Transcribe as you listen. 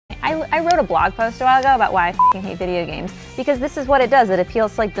I wrote a blog post a while ago about why I f***ing hate video games, because this is what it does. It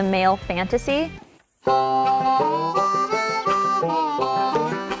appeals to like the male fantasy.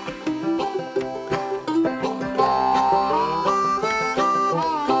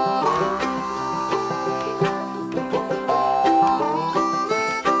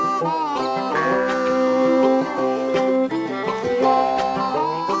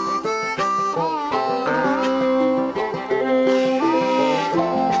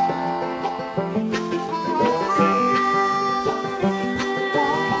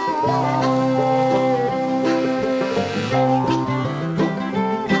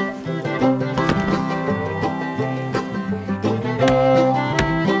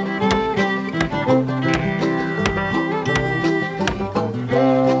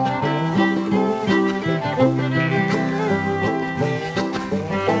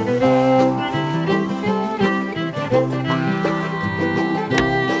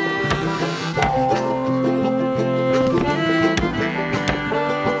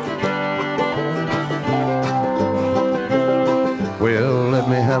 Well, let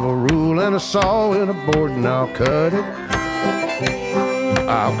me have a rule and a saw and a board and I'll cut it.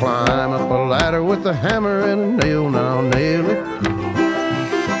 I'll climb up a ladder with a hammer and a nail and I'll nail it.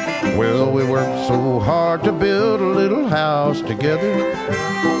 Well, we worked so hard to build a little house together.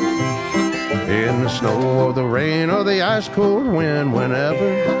 In the snow or the rain or the ice cold wind,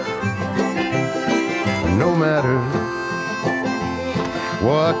 whenever. No matter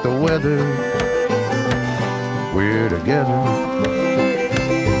what the weather, we're together.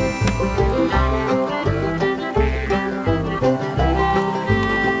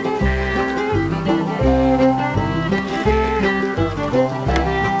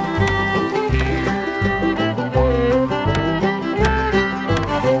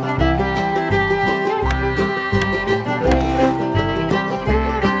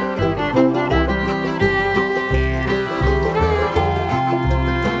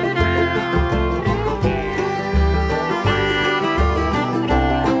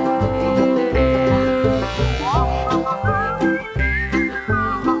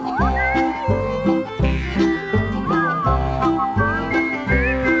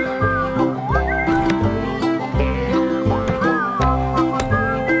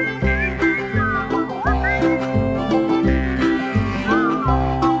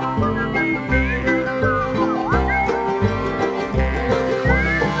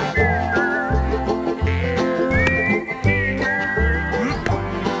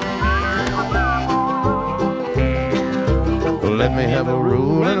 Let me have a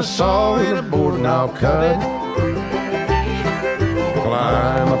rule and a saw and a board and I'll cut it.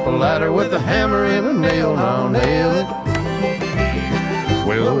 Climb up a ladder with a hammer and a nail and I'll nail it.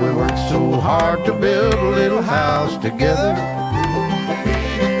 Well, we worked so hard to build a little house together.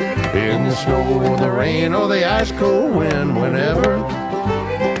 In the snow or the rain or the ice cold wind, whenever.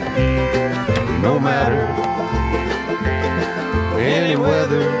 No matter any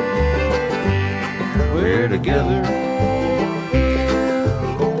weather, we're together.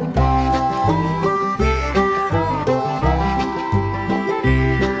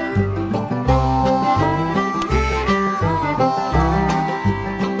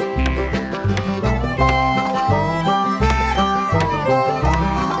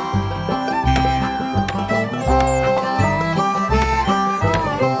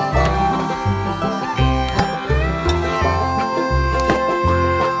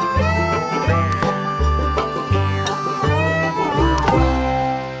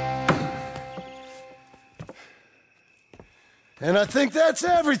 And I think that's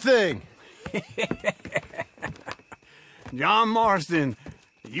everything. John Marston,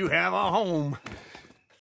 you have a home.